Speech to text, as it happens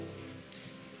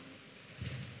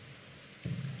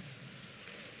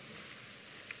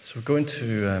So we're going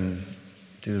to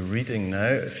do the reading now,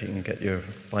 if you can get your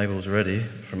Bibles ready,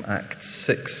 from Acts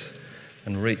 6.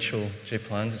 And Rachel J.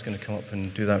 Plans is going to come up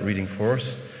and do that reading for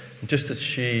us. And just as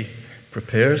she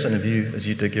prepares, and as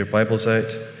you dig your Bibles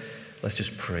out, let's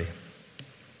just pray.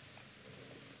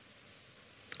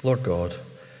 Lord God,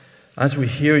 as we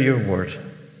hear your word,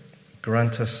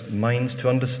 grant us minds to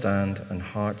understand and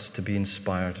hearts to be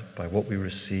inspired by what we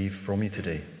receive from you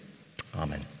today.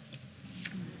 Amen.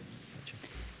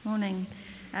 Morning.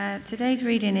 Today's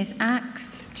reading is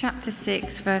Acts chapter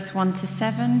 6, verse 1 to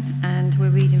 7, and we're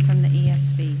reading from the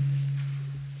ESV.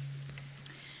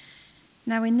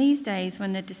 Now in these days,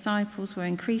 when the disciples were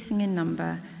increasing in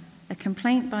number, a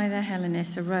complaint by the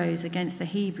Hellenists arose against the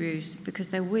Hebrews because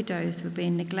their widows were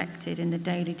being neglected in the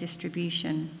daily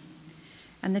distribution.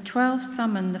 And the 12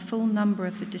 summoned the full number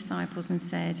of the disciples and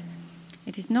said,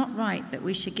 "It is not right that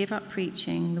we should give up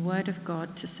preaching the word of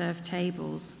God to serve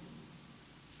tables.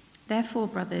 Therefore,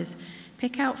 brothers,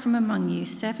 pick out from among you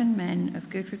 7 men of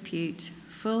good repute,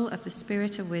 full of the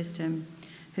spirit of wisdom,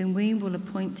 whom we will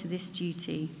appoint to this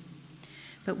duty.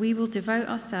 But we will devote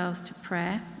ourselves to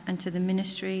prayer and to the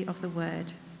ministry of the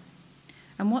word."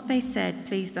 And what they said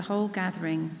pleased the whole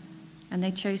gathering, and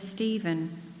they chose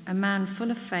Stephen, a man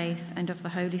full of faith and of the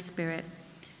Holy Spirit,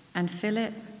 and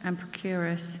Philip and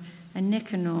Prochorus, and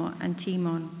Nicanor and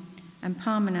Timon, and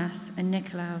Parmenas and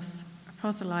Nicolaus, a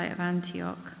proselyte of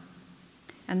Antioch.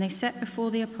 And they set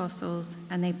before the apostles,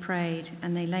 and they prayed,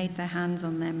 and they laid their hands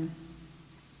on them.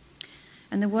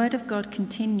 And the word of God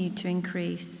continued to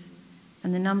increase,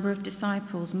 and the number of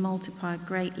disciples multiplied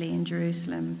greatly in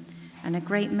Jerusalem, and a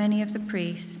great many of the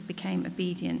priests became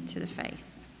obedient to the faith.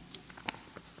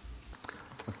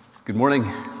 Good morning.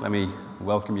 Let me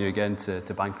welcome you again to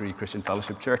Banchory Christian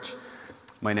Fellowship Church.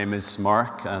 My name is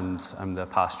Mark, and I'm the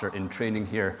pastor in training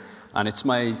here. And it's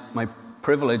my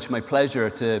privilege, my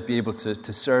pleasure to be able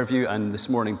to serve you, and this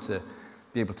morning to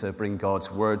be able to bring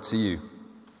God's word to you.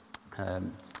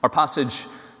 Our passage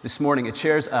this morning, it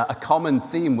shares a common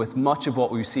theme with much of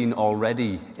what we've seen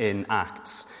already in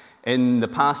Acts. In the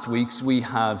past weeks, we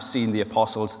have seen the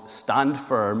apostles stand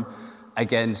firm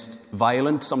against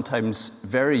violent, sometimes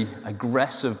very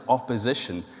aggressive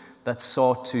opposition that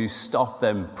sought to stop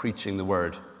them preaching the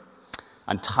word.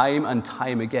 And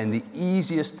time again, the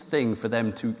easiest thing for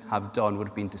them to have done would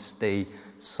have been to stay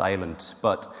silent.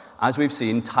 But as we've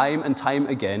seen, time and time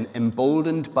again,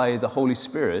 emboldened by the Holy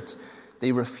Spirit,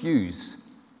 they refuse.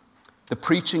 The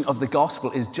preaching of the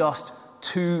gospel is just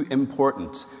too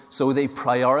important, so they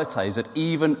prioritize it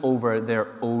even over their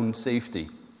own safety.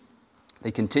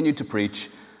 They continued to preach,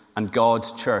 and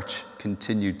God's church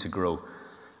continued to grow.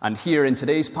 And here in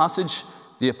today's passage,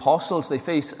 the apostles, they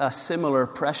face a similar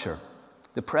pressure.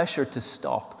 The pressure to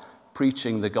stop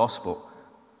preaching the gospel.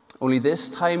 Only this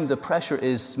time the pressure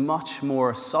is much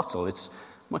more subtle. It's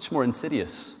much more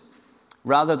insidious.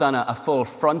 Rather than a full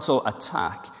frontal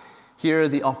attack, here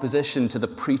the opposition to the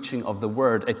preaching of the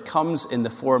word, it comes in the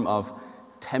form of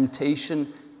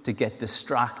temptation to get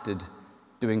distracted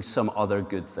doing some other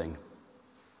good thing.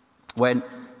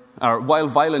 While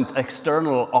violent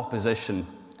external opposition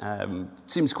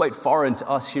seems quite foreign to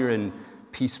us here in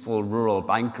peaceful rural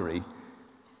Banchory,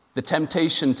 the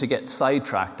temptation to get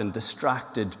sidetracked and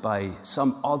distracted by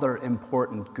some other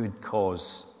important good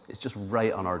cause is just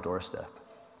right on our doorstep.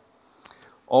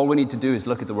 All we need to do is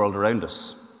look at the world around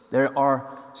us. There are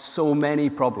so many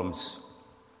problems,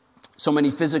 so many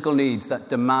physical needs that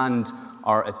demand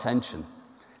our attention.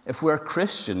 If we're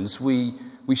Christians, we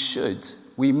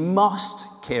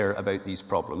must care about these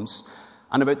problems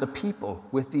and about the people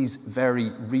with these very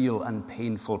real and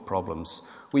painful problems.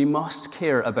 We must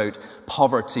care about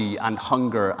poverty and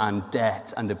hunger and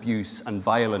debt and abuse and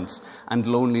violence and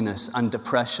loneliness and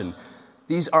depression.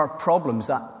 These are problems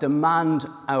that demand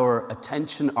our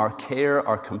attention, our care,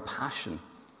 our compassion.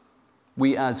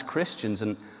 We as Christians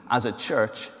and as a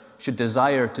church should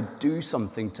desire to do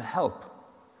something to help.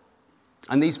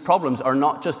 And these problems are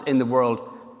not just in the world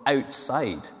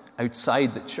outside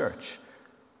the church.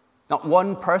 Not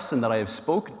one person that I have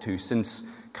spoken to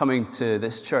since coming to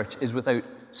this church is without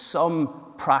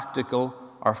some practical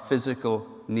or physical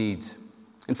need.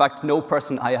 In fact, no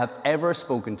person I have ever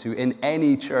spoken to in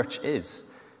any church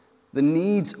is. The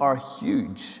needs are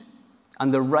huge,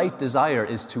 and the right desire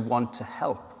is to want to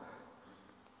help.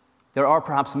 There are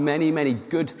perhaps many, many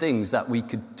good things that we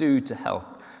could do to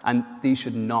help, and these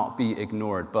should not be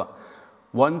ignored. But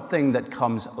one thing that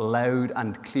comes loud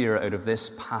and clear out of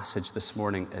this passage this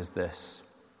morning is this: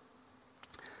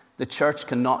 the church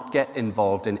cannot get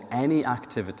involved in any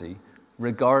activity,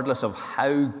 regardless of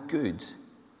how good,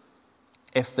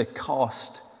 if the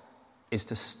cost is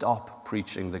to stop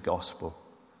preaching the gospel.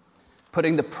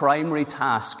 Putting the primary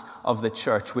task of the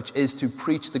church, which is to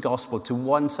preach the gospel, to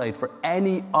one side for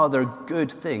any other good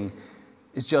thing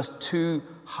is just too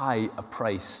high a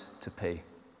price to pay.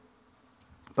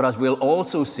 But as we'll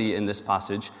also see in this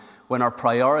passage, when our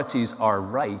priorities are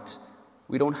right,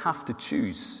 we don't have to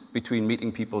choose between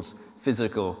meeting people's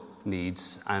physical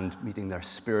needs and meeting their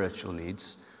spiritual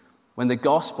needs. When the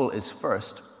gospel is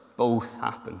first, both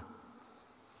happen.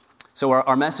 So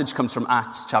our message comes from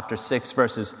Acts chapter 6,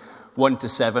 verses 1 to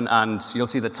 7, and you'll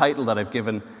see the title that I've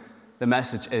given the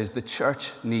message is The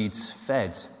Church Needs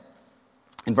Fed.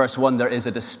 In verse 1, there is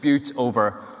a dispute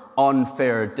over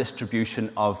unfair distribution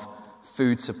of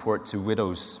food support to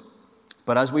widows.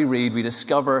 But as we read, we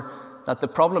discover that the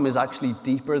problem is actually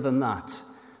deeper than that,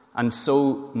 and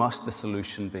so must the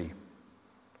solution be.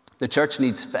 The church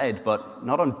needs fed, but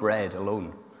not on bread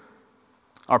alone.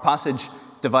 Our passage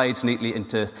divides neatly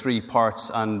into 3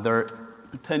 parts, and there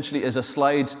potentially is a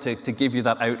slide to give you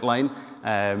that outline.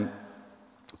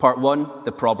 Part 1,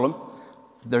 the problem.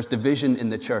 There's division in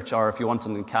the church, or if you want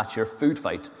something catchier, food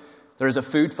fight. There is a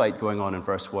food fight going on in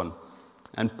verse 1.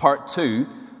 And part 2,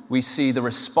 we see the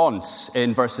response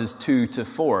in verses 2 to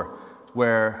 4,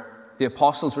 where the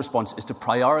apostles' response is to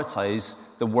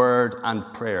prioritize the word and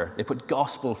prayer. They put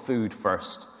gospel food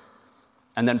first.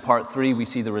 And then part 3, we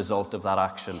see the result of that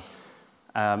action.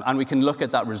 And we can look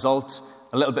at that result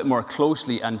a little bit more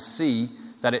closely and see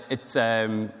that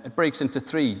it breaks into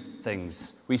 3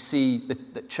 things. We see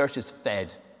that the church is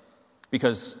fed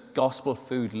because gospel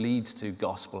food leads to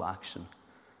gospel action.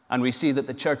 And we see that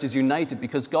the church is united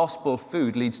because gospel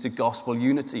food leads to gospel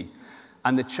unity.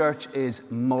 And the church is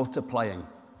multiplying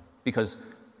because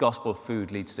gospel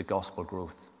food leads to gospel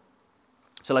growth.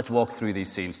 So let's walk through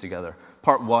these scenes together.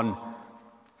 Part 1,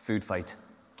 food fight.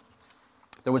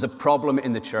 There was a problem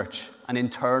in the church, an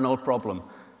internal problem.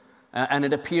 And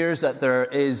it appears that there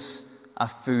is a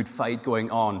food fight going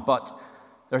on, but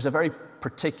there's a very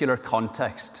particular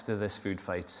context to this food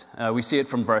fight. We see it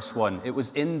from verse 1. It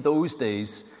was in those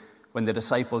days when the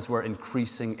disciples were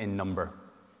increasing in number.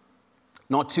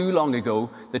 Not too long ago,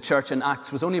 the church in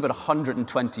Acts was only about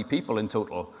 120 people in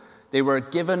total. They were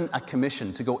given a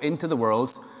commission to go into the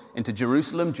world, into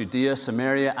Jerusalem, Judea,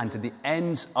 Samaria, and to the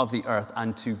ends of the earth,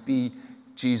 and to be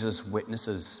Jesus'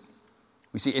 witnesses.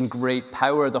 We see in great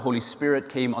power the Holy Spirit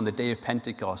came on the day of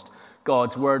Pentecost.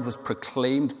 God's word was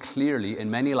proclaimed clearly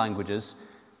in many languages.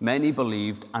 Many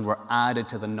believed and were added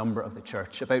to the number of the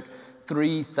church. About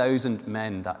 3,000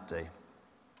 men that day.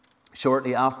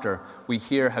 Shortly after, we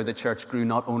hear how the church grew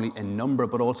not only in number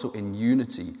but also in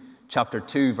unity. Chapter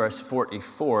 2, verse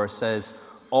 44 says,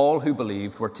 all who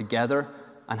believed were together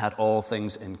and had all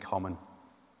things in common.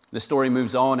 The story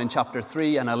moves on in chapter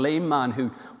 3, and a lame man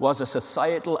who was a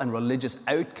societal and religious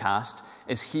outcast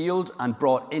is healed and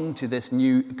brought into this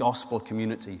new gospel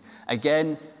community.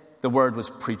 Again, the word was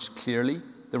preached clearly.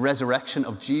 The resurrection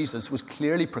of Jesus was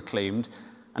clearly proclaimed.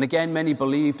 And again, many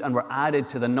believed and were added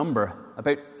to the number,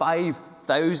 about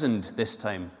 5,000 this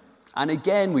time. And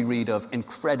again, we read of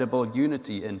incredible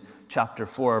unity in chapter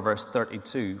 4, verse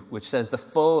 32, which says the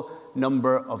full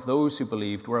number of those who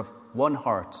believed were of one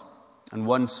heart and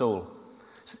one soul.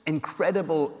 It's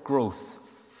incredible growth,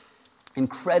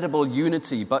 incredible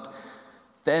unity, but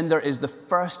then there is the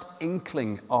first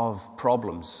inkling of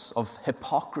problems, of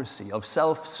hypocrisy, of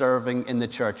self-serving in the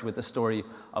church with the story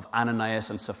of Ananias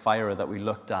and Sapphira that we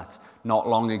looked at not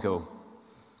long ago.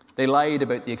 They lied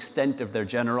about the extent of their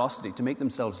generosity to make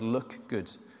themselves look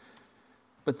good.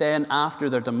 But then after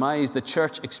their demise, the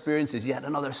church experiences yet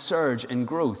another surge in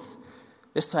growth.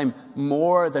 This time,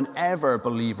 more than ever,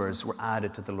 believers were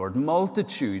added to the Lord.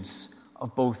 Multitudes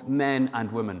of both men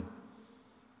and women.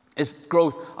 Its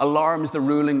growth alarms the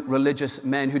ruling religious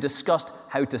men who discussed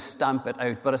how to stamp it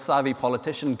out. But a savvy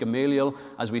politician, Gamaliel,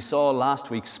 as we saw last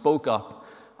week, spoke up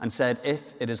and said,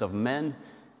 if it is of men,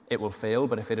 it will fail,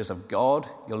 but if it is of God,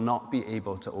 you'll not be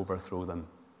able to overthrow them.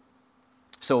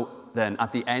 So then,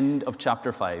 at the end of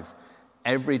chapter 5,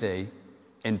 every day,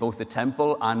 in both the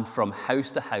temple and from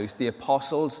house to house, the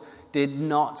apostles did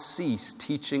not cease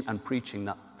teaching and preaching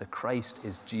that the Christ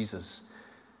is Jesus.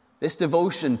 This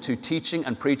devotion to teaching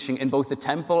and preaching in both the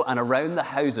temple and around the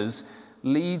houses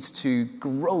leads to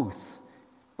growth,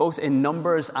 both in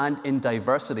numbers and in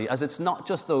diversity, as it's not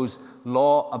just those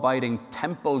law-abiding,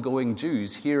 temple-going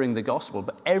Jews hearing the gospel,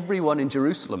 but everyone in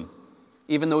Jerusalem,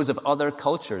 even those of other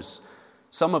cultures,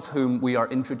 some of whom we are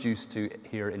introduced to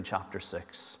here in chapter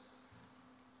 6.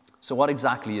 So what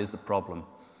exactly is the problem?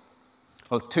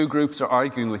 Well, 2 groups are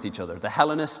arguing with each other. The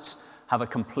Hellenists have a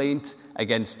complaint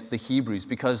against the Hebrews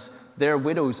because their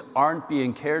widows aren't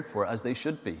being cared for as they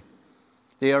should be.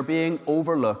 They are being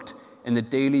overlooked in the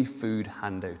daily food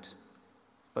handout.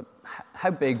 But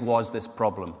how big was this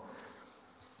problem?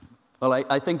 Well,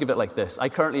 I think of it like this. I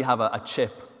currently have a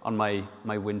chip on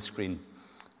my windscreen.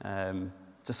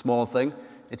 It's a small thing.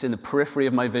 It's in the periphery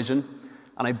of my vision,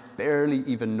 and I barely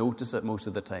even notice it most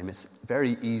of the time. It's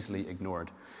very easily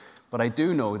ignored. But I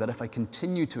do know that if I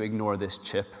continue to ignore this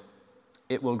chip,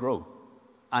 it will grow,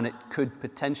 and it could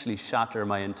potentially shatter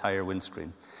my entire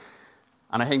windscreen.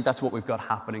 And I think that's what we've got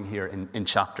happening here in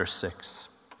chapter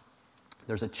 6.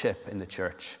 There's a chip in the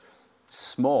church,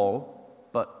 small,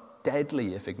 but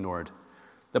deadly if ignored.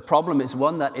 The problem is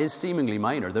one that is seemingly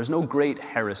minor. There's no great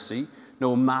heresy,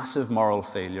 no massive moral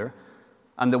failure.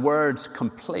 And the word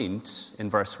complaint in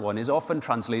verse 1 is often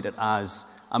translated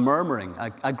as a murmuring,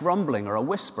 a grumbling, or a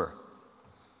whisper.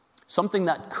 Something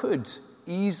that could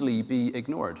easily be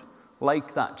ignored,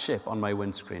 like that chip on my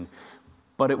windscreen.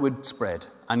 But it would spread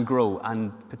and grow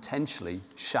and potentially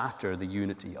shatter the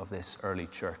unity of this early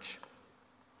church.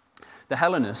 The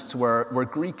Hellenists were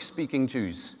Greek-speaking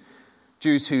Jews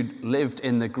who'd lived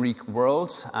in the Greek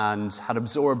world and had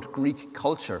absorbed Greek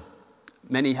culture.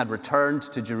 Many had returned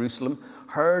to Jerusalem,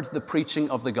 heard the preaching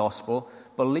of the gospel,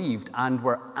 believed, and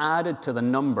were added to the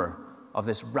number of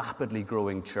this rapidly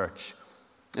growing church.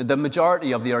 The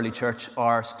majority of the early church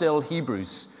are still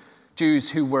Hebrews,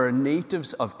 Jews who were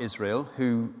natives of Israel,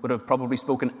 who would have probably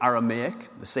spoken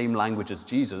Aramaic, the same language as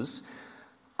Jesus,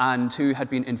 and who had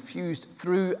been infused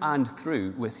through and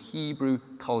through with Hebrew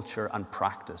culture and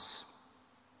practice.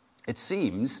 It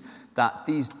seems that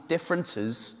these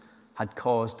differences had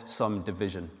caused some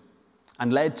division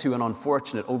and led to an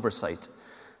unfortunate oversight.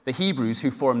 The Hebrews,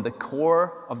 who formed the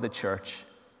core of the church,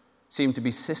 seemed to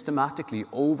be systematically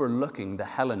overlooking the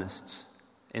Hellenists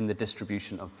in the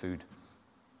distribution of food.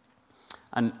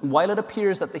 And while it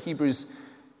appears that the Hebrews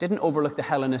didn't overlook the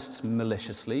Hellenists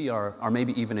maliciously or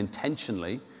maybe even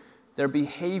intentionally, their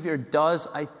behavior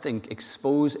does, I think,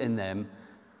 expose in them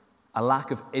a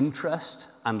lack of interest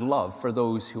and love for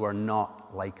those who are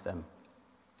not like them.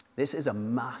 This is a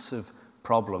massive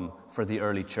problem for the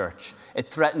early church. It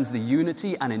threatens the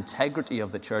unity and integrity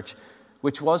of the church,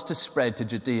 which was to spread to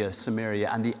Judea, Samaria,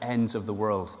 and the ends of the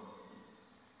world.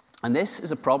 And this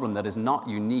is a problem that is not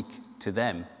unique to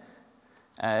them.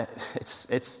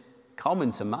 It's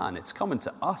common to man. It's common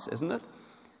to us, isn't it?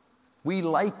 We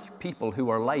like people who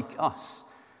are like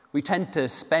us. We tend to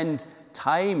spend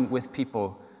time with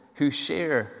people who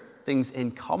share things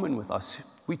in common with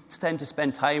us. We tend to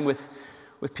spend time with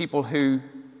people who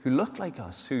look like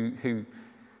us, who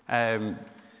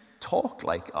talk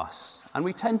like us. And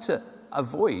we tend to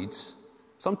avoid,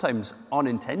 sometimes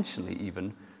unintentionally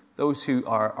even, those who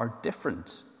are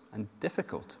different and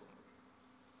difficult.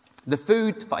 The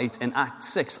food fight in Acts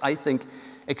 6, I think,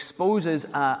 exposes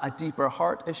a deeper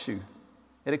heart issue.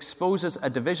 It exposes a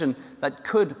division that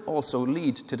could also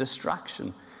lead to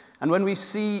distraction. And when we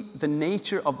see the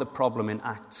nature of the problem in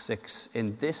Acts 6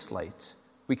 in this light,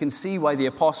 we can see why the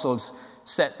apostles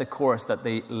set the course that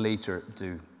they later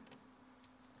do.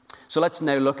 So let's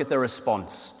now look at their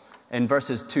response. In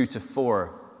verses 2 to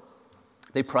 4,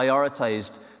 they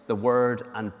prioritized the word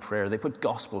and prayer. They put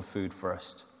gospel food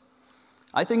first.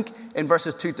 I think in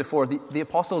verses 2 to 4, the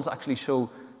apostles actually show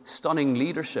stunning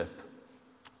leadership.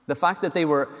 The fact that they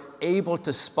were able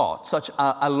to spot such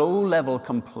a low-level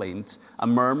complaint, a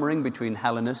murmuring between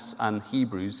Hellenists and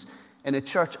Hebrews, in a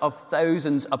church of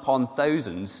thousands upon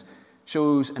thousands,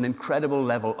 shows an incredible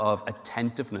level of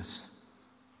attentiveness.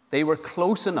 They were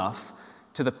close enough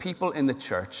to the people in the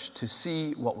church to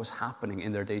see what was happening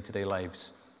in their day-to-day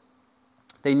lives.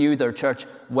 They knew their church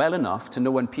well enough to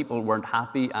know when people weren't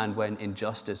happy and when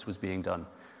injustice was being done.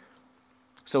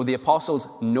 So the apostles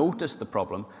notice the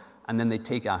problem, and then they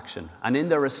take action. And in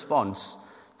their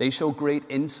response, they show great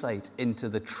insight into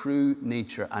the true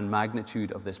nature and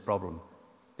magnitude of this problem.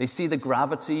 They see the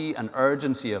gravity and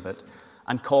urgency of it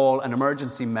and call an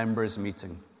emergency members'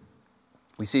 meeting.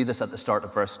 We see this at the start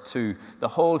of verse 2. The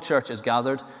whole church is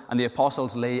gathered, and the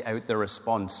apostles lay out their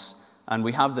response. And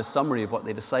we have the summary of what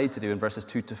they decide to do in verses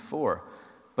 2 to 4.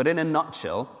 But in a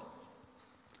nutshell,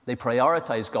 they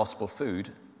prioritize gospel food,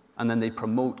 and then they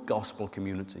promote gospel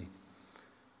community.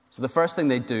 So the first thing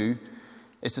they do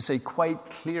is to say quite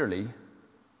clearly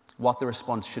what the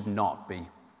response should not be.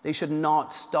 They should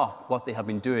not stop what they have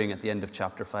been doing at the end of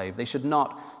chapter 5. They should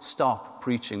not stop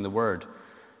preaching the word.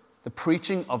 The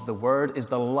preaching of the word is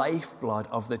the lifeblood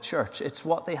of the church. It's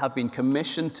what they have been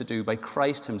commissioned to do by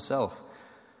Christ himself.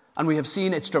 And we have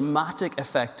seen its dramatic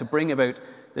effect to bring about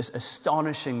this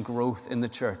astonishing growth in the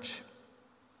church.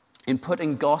 In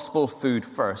putting gospel food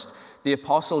first, the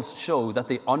apostles show that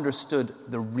they understood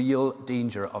the real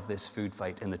danger of this food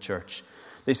fight in the church.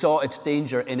 They saw its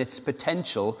danger in its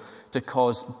potential to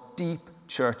cause deep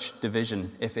church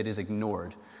division if it is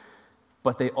ignored.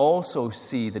 But they also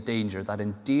see the danger that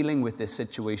in dealing with this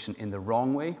situation in the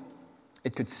wrong way,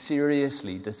 it could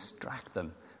seriously distract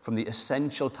them from the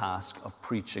essential task of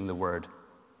preaching the word.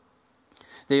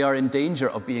 They are in danger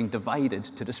of being divided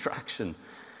to distraction.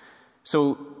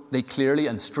 So they clearly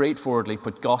and straightforwardly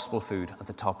put gospel food at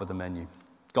the top of the menu.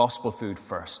 Gospel food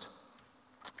first.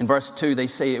 In verse 2, they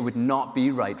say it would not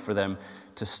be right for them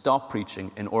to stop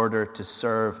preaching in order to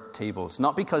serve tables.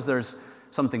 Not because there's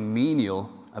something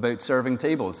menial about serving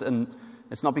tables, and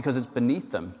it's not because it's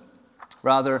beneath them.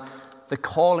 Rather, the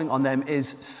calling on them is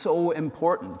so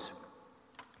important,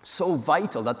 so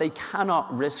vital, that they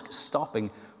cannot risk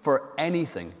stopping for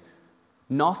anything.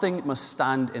 Nothing must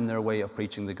stand in their way of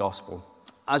preaching the gospel.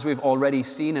 As we've already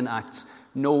seen in Acts,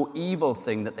 no evil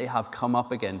thing that they have come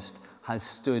up against has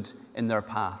stood in their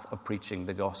path of preaching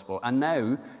the gospel. And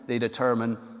now they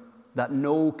determine that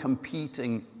no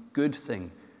competing good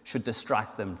thing should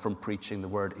distract them from preaching the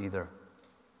word either.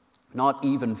 Not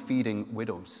even feeding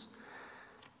widows.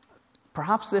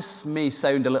 Perhaps this may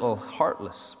sound a little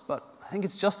heartless, but I think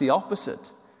it's just the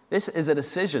opposite. This is a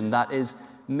decision that is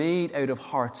made out of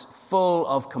hearts full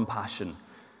of compassion.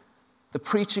 The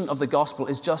preaching of the gospel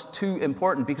is just too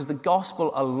important because the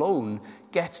gospel alone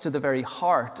gets to the very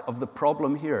heart of the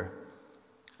problem here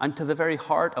and to the very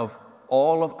heart of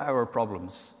all of our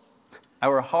problems,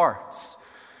 our hearts.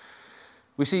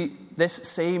 We see this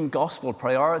same gospel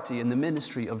priority in the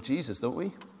ministry of Jesus, don't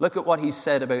we? Look at what he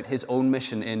said about his own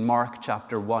mission in Mark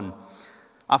chapter 1.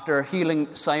 After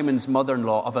healing Simon's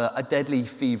mother-in-law of a deadly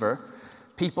fever,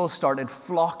 people started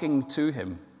flocking to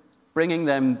him, bringing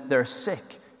them their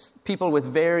sick, people with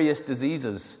various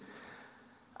diseases.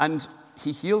 And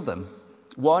he healed them,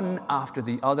 one after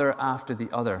the other after the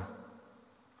other.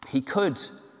 He could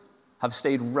have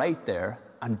stayed right there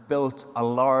and built a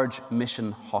large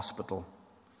mission hospital.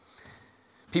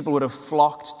 People would have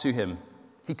flocked to him.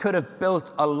 He could have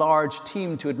built a large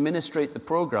team to administrate the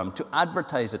program, to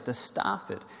advertise it, to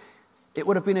staff it. It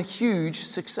would have been a huge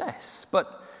success.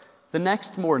 But the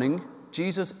next morning,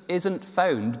 Jesus isn't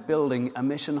found building a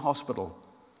mission hospital.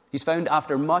 He's found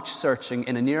after much searching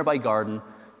in a nearby garden,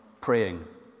 praying.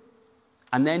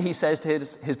 And then he says to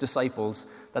his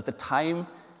disciples that the time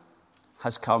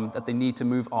has come that they need to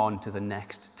move on to the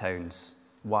next towns.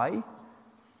 Why?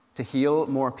 To heal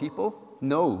more people?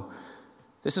 No.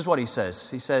 This is what he says.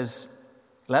 He says,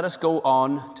 "Let us go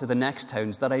on to the next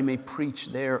towns that I may preach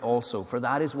there also, for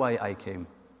that is why I came."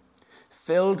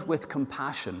 Filled with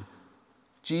compassion,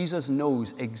 Jesus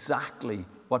knows exactly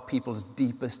what people's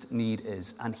deepest need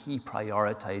is, and he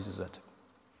prioritizes it.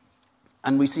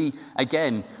 And we see,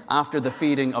 again, after the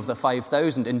feeding of the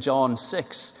 5,000 in John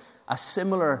 6, a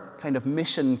similar kind of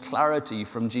mission clarity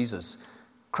from Jesus.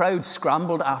 Crowds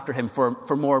scrambled after him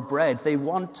for more bread. They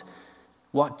want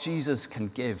what Jesus can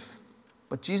give.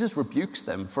 But Jesus rebukes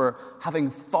them for having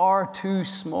far too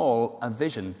small a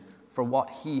vision for what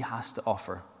he has to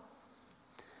offer.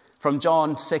 From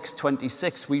John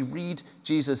 6:26, we read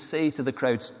Jesus say to the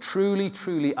crowds, "Truly,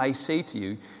 truly, I say to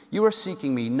you, you are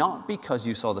seeking me not because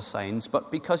you saw the signs,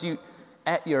 but because you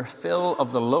ate your fill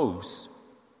of the loaves.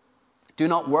 Do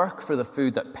not work for the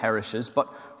food that perishes, but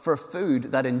for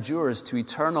food that endures to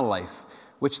eternal life,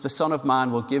 which the Son of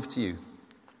Man will give to you."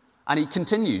 And he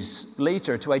continues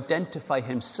later to identify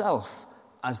himself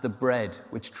as the bread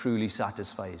which truly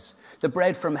satisfies, the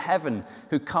bread from heaven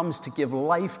who comes to give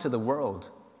life to the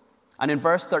world. And in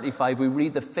verse 35, we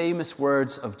read the famous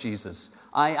words of Jesus,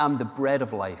 "I am the bread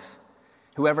of life.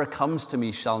 Whoever comes to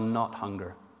me shall not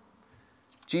hunger."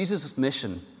 Jesus'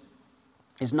 mission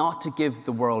is not to give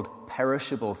the world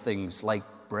perishable things like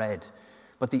bread,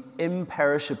 but the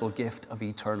imperishable gift of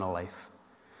eternal life.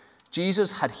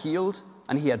 Jesus had healed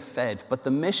and he had fed, but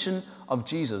the mission of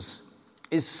Jesus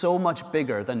is so much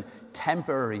bigger than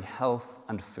temporary health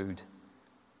and food.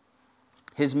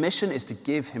 His mission is to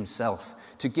give himself,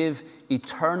 to give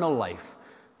eternal life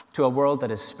to a world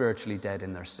that is spiritually dead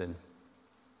in their sin.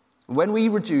 When we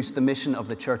reduce the mission of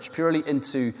the church purely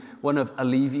into one of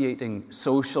alleviating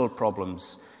social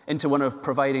problems, into one of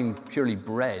providing purely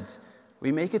bread,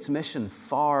 we make its mission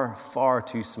far, far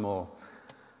too small.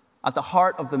 At the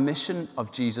heart of the mission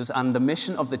of Jesus and the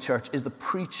mission of the church is the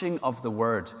preaching of the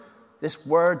word, this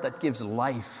word that gives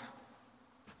life.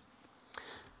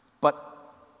 But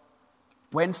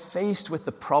when faced with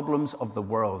the problems of the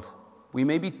world, we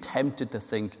may be tempted to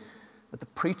think that the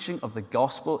preaching of the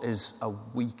gospel is a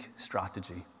weak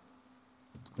strategy.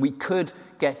 We could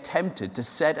get tempted to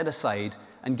set it aside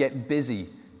and get busy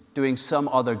doing some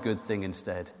other good thing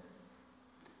instead.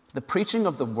 The preaching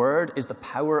of the word is the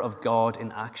power of God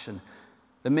in action.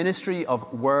 The ministry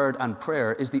of word and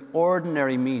prayer is the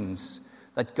ordinary means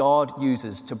that God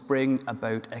uses to bring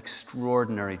about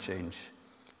extraordinary change,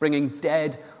 bringing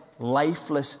dead,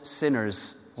 lifeless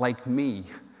sinners like me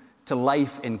to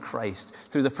life in Christ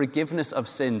through the forgiveness of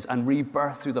sins and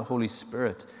rebirth through the Holy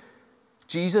Spirit.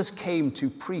 Jesus came to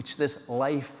preach this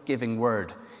life-giving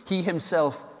word. He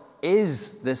himself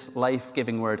is this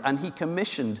life-giving word, and he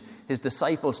commissioned his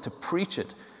disciples to preach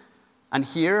it. And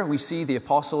here we see the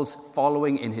apostles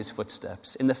following in his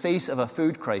footsteps. In the face of a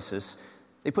food crisis,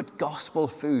 they put gospel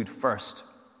food first.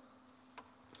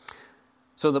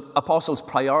 So the apostles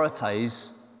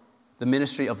prioritize the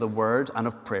ministry of the word and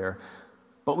of prayer.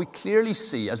 But we clearly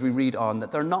see as we read on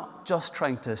that they're not just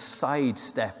trying to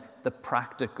sidestep the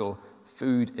practical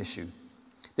food issue.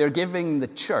 They're giving the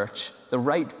church the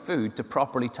right food to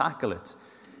properly tackle it.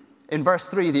 In verse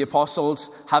 3, the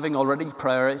apostles, having already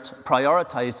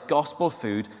prioritized gospel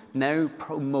food, now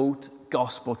promote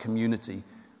gospel community.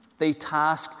 They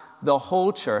task the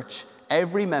whole church,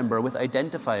 every member, with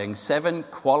identifying 7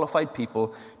 qualified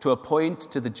people to appoint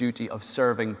to the duty of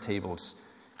serving tables.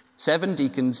 7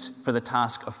 deacons for the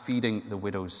task of feeding the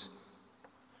widows,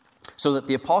 so that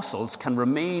the apostles can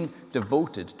remain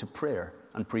devoted to prayer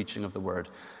and preaching of the word.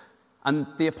 And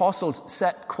the apostles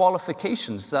set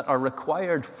qualifications that are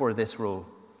required for this role,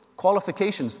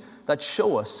 qualifications that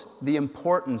show us the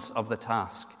importance of the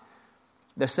task.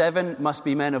 The 7 must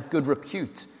be men of good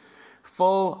repute,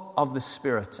 full of the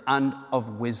Spirit and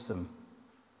of wisdom.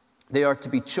 They are to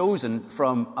be chosen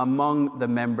from among the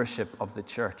membership of the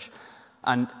church.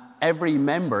 And every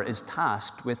member is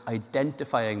tasked with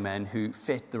identifying men who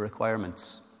fit the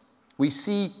requirements. We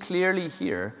see clearly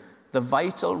here the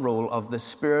vital role of the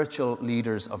spiritual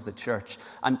leaders of the church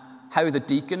and how the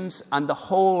deacons and the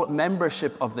whole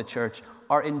membership of the church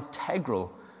are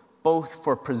integral both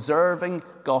for preserving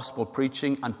gospel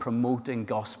preaching and promoting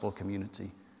gospel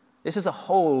community. This is a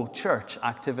whole church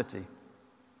activity.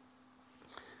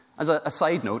 As a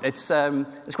side note, it's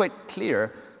quite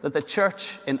clear that the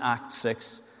church in Acts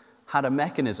 6 had a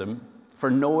mechanism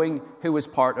for knowing who was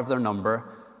part of their number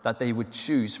that they would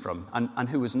choose from and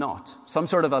who was not. Some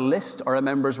sort of a list or a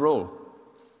member's roll.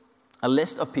 A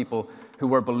list of people who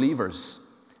were believers,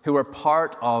 who were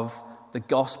part of the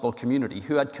gospel community,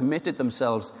 who had committed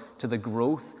themselves to the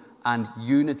growth and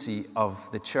unity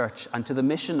of the church and to the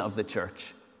mission of the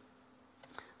church.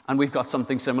 And we've got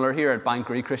something similar here at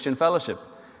Bankery Christian Fellowship.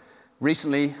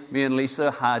 Recently, me and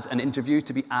Lisa had an interview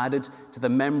to be added to the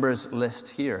members list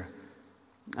here.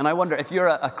 And I wonder, if you're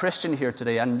a Christian here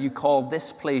today and you call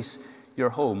this place your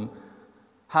home,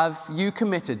 have you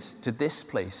committed to this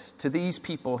place, to these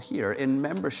people here in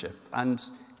membership? And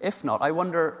if not, I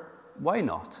wonder, why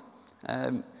not?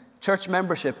 Church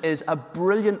membership is a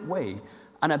brilliant way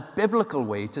and a biblical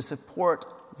way to support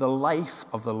the life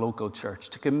of the local church,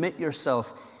 to commit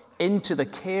yourself into the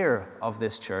care of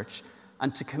this church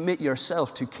and to commit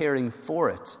yourself to caring for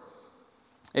it.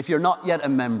 If you're not yet a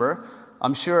member,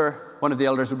 I'm sure one of the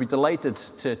elders would be delighted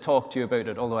to talk to you about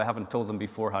it, although I haven't told them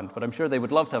beforehand, but I'm sure they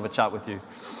would love to have a chat with you.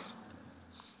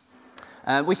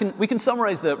 We can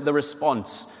summarize the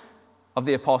response of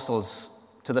the apostles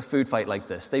to the food fight like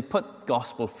this. They put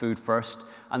gospel food first,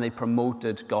 and they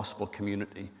promoted gospel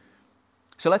community.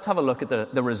 So let's have a look at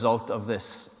the result of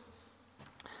this.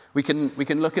 We can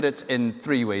look at it in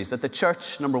 3 ways. That the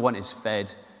church, number 1, is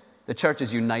fed, the church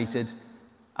is united,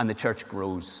 and the church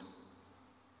grows.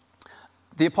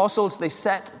 The apostles, they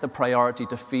set the priority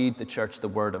to feed the church the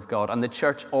word of God, and the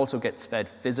church also gets fed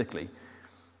physically.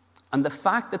 And the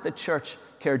fact that the church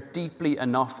cared deeply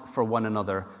enough for one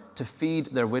another to feed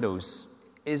their widows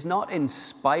is not in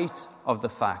spite of the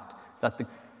fact that the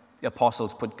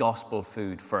apostles put gospel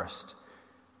food first.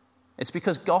 It's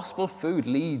because gospel food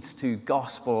leads to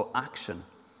gospel action.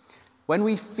 When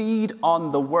we feed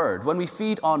on the word, when we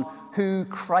feed on who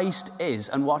Christ is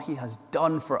and what he has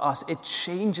done for us, it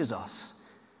changes us.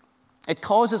 It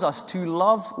causes us to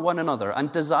love one another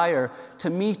and desire to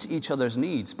meet each other's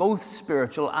needs, both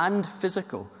spiritual and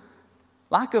physical.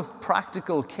 Lack of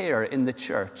practical care in the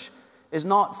church is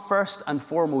not first and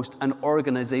foremost an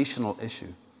organizational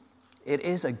issue. It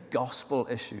is a gospel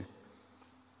issue.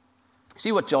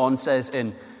 See what John says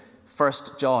in 1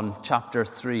 John chapter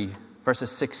 3, verses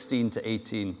 16 to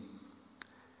 18.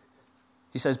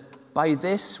 He says, "By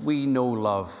this we know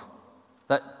love,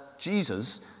 that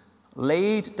Jesus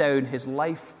laid down his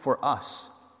life for us,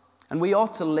 and we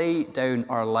ought to lay down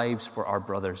our lives for our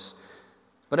brothers.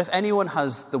 But if anyone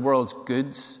has the world's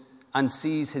goods and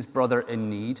sees his brother in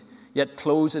need, yet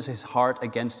closes his heart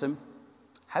against him?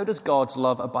 How does God's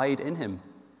love abide in him?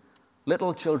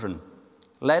 Little children,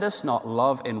 let us not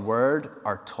love in word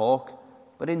or talk,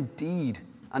 but in deed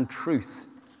and truth.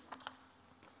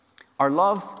 Our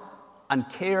love and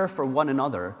care for one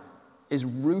another is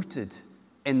rooted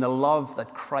in the love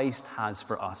that Christ has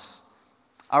for us.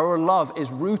 Our love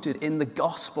is rooted in the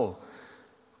gospel,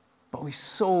 but we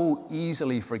so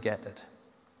easily forget it.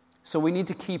 So we need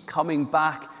to keep coming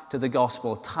back to the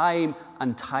gospel time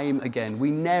and time again.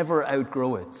 We never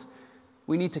outgrow it.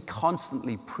 We need to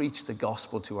constantly preach the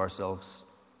gospel to ourselves.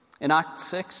 In Acts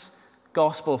 6,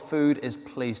 gospel food is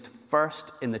placed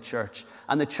first in the church,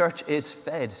 and the church is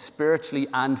fed spiritually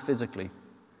and physically.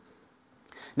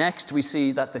 Next, we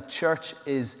see that the church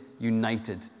is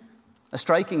united. A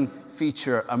striking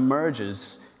feature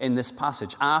emerges in this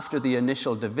passage. After the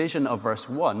initial division of verse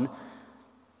 1,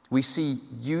 we see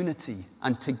unity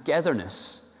and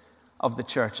togetherness of the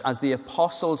church as the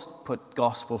apostles put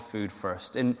gospel food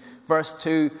first. In verse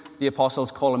 2, the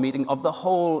apostles call a meeting of the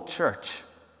whole church.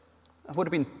 It would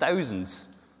have been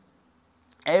thousands.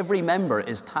 Every member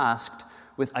is tasked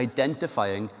with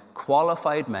identifying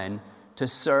qualified men to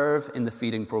serve in the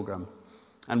feeding program.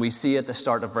 And we see at the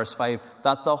start of verse 5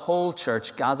 that the whole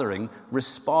church gathering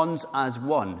responds as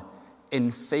one in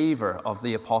favor of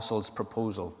the apostles'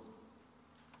 proposal.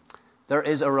 There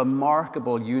is a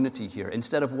remarkable unity here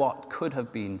instead of what could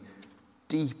have been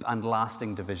deep and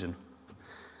lasting division.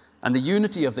 And the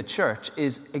unity of the church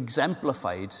is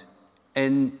exemplified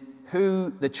in who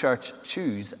the church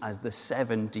choose as the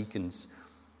 7 deacons.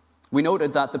 We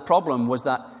noted that the problem was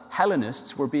that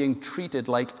Hellenists were being treated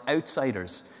like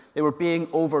outsiders. They were being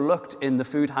overlooked in the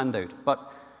food handout.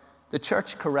 But the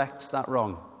church corrects that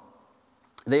wrong.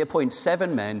 They appoint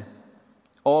 7 men,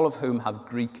 all of whom have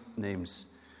Greek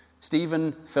names: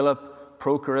 Stephen, Philip,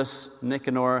 Prochorus,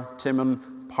 Nicanor,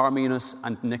 Timon, Parmenas,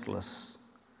 and Nicholas.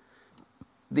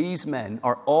 These men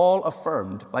are all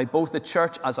affirmed by both the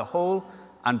church as a whole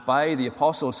and by the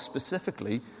apostles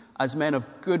specifically as men of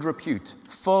good repute,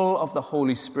 full of the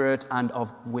Holy Spirit and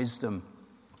of wisdom.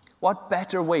 What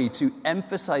better way to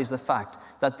emphasize the fact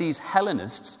that these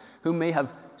Hellenists, who may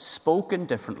have spoken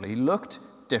differently, looked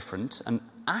different, and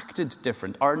acted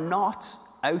different, are not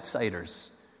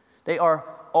outsiders. They are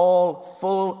all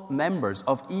full members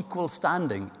of equal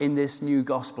standing in this new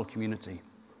gospel community.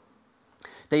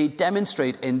 They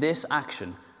demonstrate in this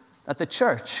action that the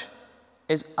church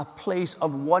is a place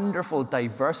of wonderful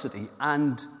diversity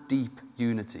and deep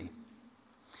unity.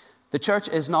 The church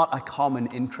is not a common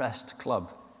interest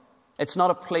club. It's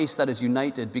not a place that is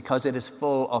united because it is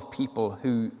full of people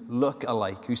who look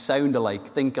alike, who sound alike,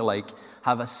 think alike,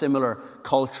 have a similar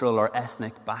cultural or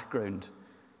ethnic background.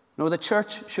 No, the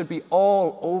church should be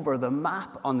all over the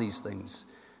map on these things.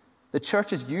 The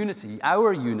church's unity,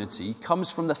 our unity, comes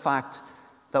from the fact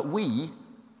that we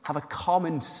have a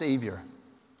common Savior.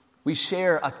 We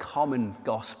share a common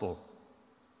gospel.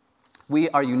 We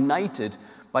are united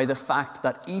by the fact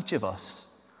that each of us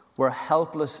were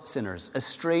helpless sinners,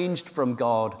 estranged from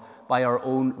God by our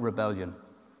own rebellion.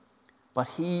 But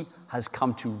He has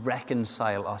come to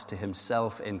reconcile us to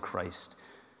Himself in Christ.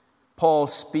 Paul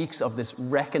speaks of this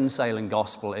reconciling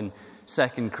gospel in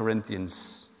 2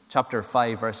 Corinthians chapter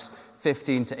 5, verse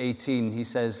 15 to 18. He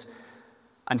says,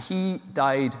 "And He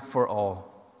died for all,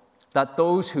 that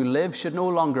those who live should no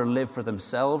longer live for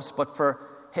themselves, but for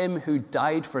Him who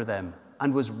died for them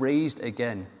and was raised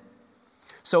again.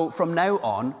 So from now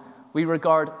on, we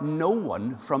regard no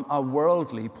one from a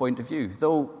worldly point of view.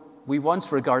 Though we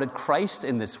once regarded Christ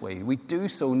in this way, we do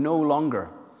so no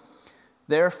longer.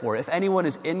 Therefore, if anyone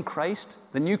is in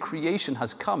Christ, the new creation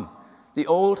has come. The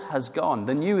old has gone,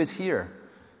 the new is here.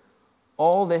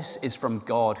 All this is from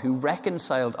God, who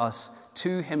reconciled us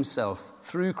to Himself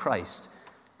through Christ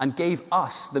and gave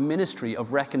us the ministry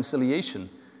of reconciliation,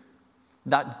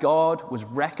 that God was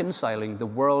reconciling the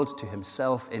world to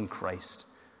Himself in Christ,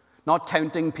 not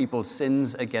counting people's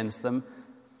sins against them,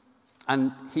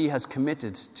 and He has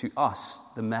committed to us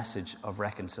the message of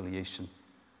reconciliation."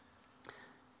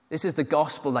 This is the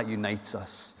gospel that unites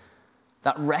us,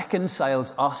 that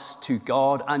reconciles us to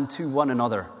God and to one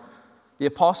another. The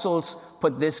apostles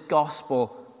put this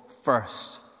gospel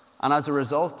first, and as a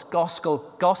result,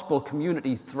 gospel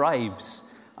community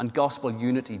thrives and gospel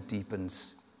unity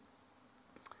deepens.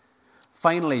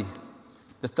 Finally,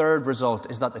 the third result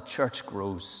is that the church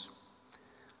grows.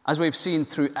 As we've seen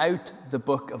throughout the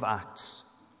book of Acts,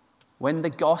 when the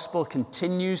gospel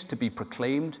continues to be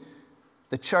proclaimed,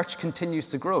 the church continues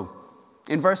to grow.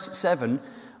 In verse 7,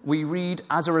 we read,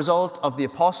 as a result of the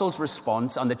apostles'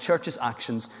 response and the church's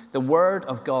actions, the word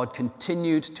of God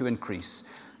continued to increase,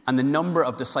 and the number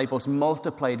of disciples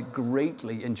multiplied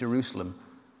greatly in Jerusalem,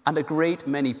 and a great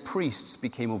many priests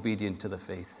became obedient to the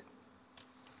faith.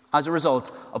 As a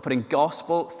result of putting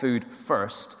gospel food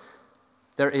first,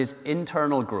 there is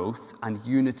internal growth and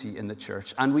unity in the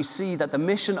church, and we see that the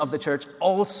mission of the church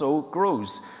also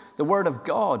grows. The word of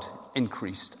God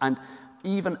increased, and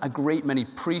even a great many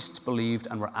priests believed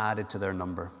and were added to their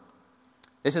number.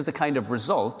 This is the kind of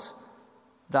result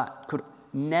that could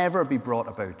never be brought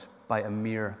about by a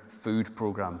mere food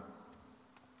program.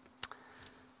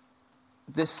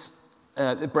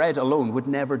 The bread alone would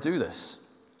never do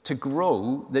this. To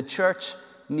grow, the church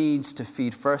needs to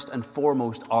feed first and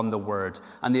foremost on the word,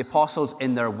 and the apostles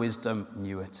in their wisdom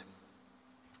knew it.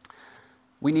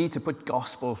 We need to put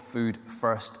gospel food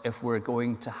first if we're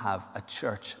going to have a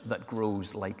church that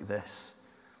grows like this.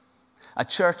 A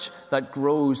church that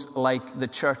grows like the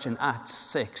church in Acts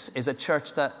 6 is a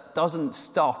church that doesn't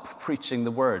stop preaching the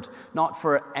word, not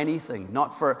for anything,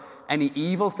 not for any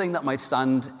evil thing that might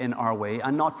stand in our way,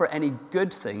 and not for any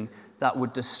good thing that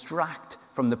would distract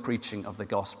from the preaching of the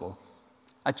gospel.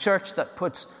 A church that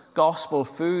puts gospel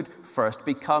food first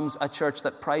becomes a church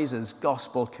that prizes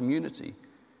gospel community.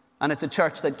 And it's a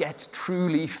church that gets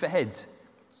truly fed.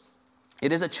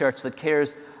 It is a church that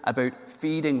cares about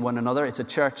feeding one another. It's a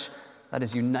church that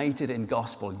is united in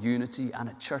gospel unity, and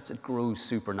a church that grows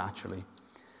supernaturally.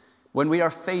 When we are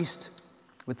faced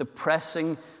with the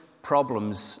pressing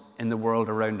problems in the world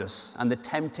around us and the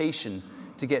temptation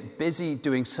to get busy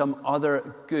doing some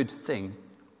other good thing,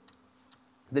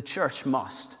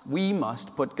 we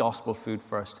must put gospel food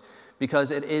first,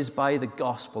 because it is by the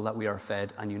gospel that we are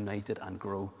fed and united and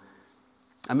grow.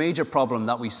 A major problem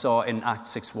that we saw in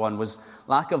Acts 6:1 was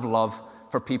lack of love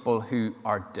for people who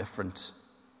are different.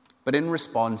 But in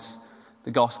response,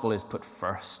 the gospel is put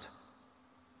first,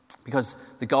 because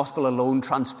the gospel alone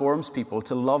transforms people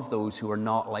to love those who are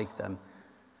not like them,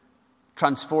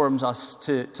 transforms us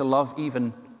to love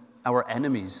even our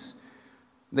enemies.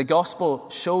 The gospel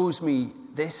shows me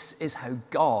this is how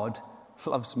God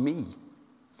loves me.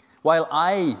 While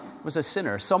I was a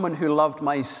sinner, someone who loved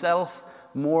myself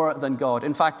more than God.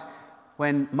 In fact,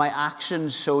 when my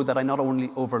actions showed that I not only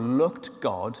overlooked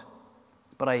God,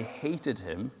 but I hated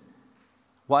him,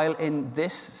 while in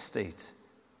this state,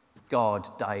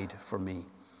 God died for me.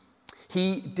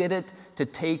 He did it to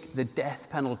take the death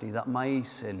penalty that my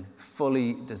sin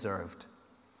fully deserved.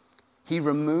 He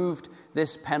removed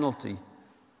this penalty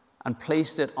and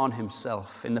placed it on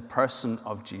himself in the person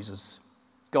of Jesus,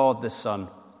 God the Son.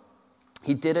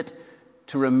 He did it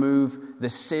to remove the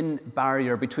sin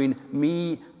barrier between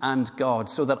me and God,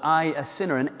 so that I, a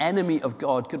sinner, an enemy of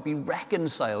God, could be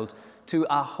reconciled to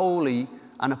a holy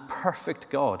and a perfect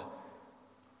God.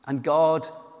 And God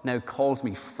now calls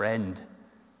me friend.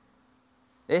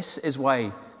 This is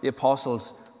why the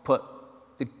apostles put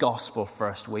the gospel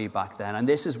first way back then. And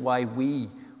this is why we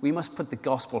must put the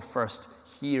gospel first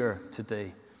here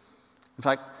today. In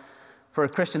fact, for a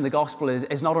Christian, the gospel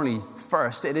is not only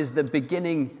first, it is the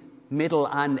beginning, middle,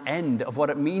 and end of what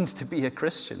it means to be a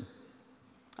Christian.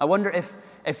 I wonder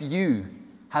if you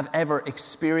have ever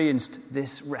experienced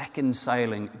this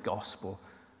reconciling gospel.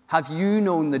 Have you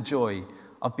known the joy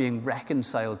of being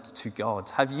reconciled to God?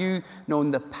 Have you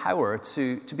known the power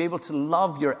to be able to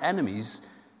love your enemies,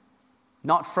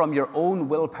 not from your own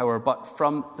willpower, but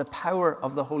from the power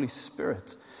of the Holy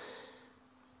Spirit?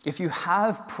 If you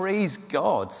have, praise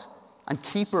God and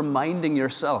keep reminding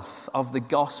yourself of the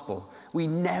gospel. We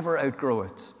never outgrow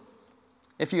it.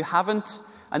 If you haven't,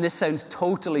 and this sounds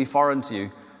totally foreign to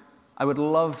you, I would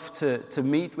love to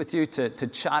meet with you, to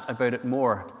chat about it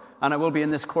more. And I will be in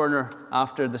this corner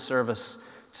after the service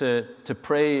to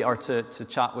pray or to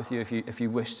chat with you if you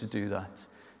wish to do that.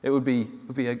 It would be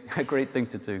a great thing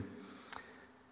to do.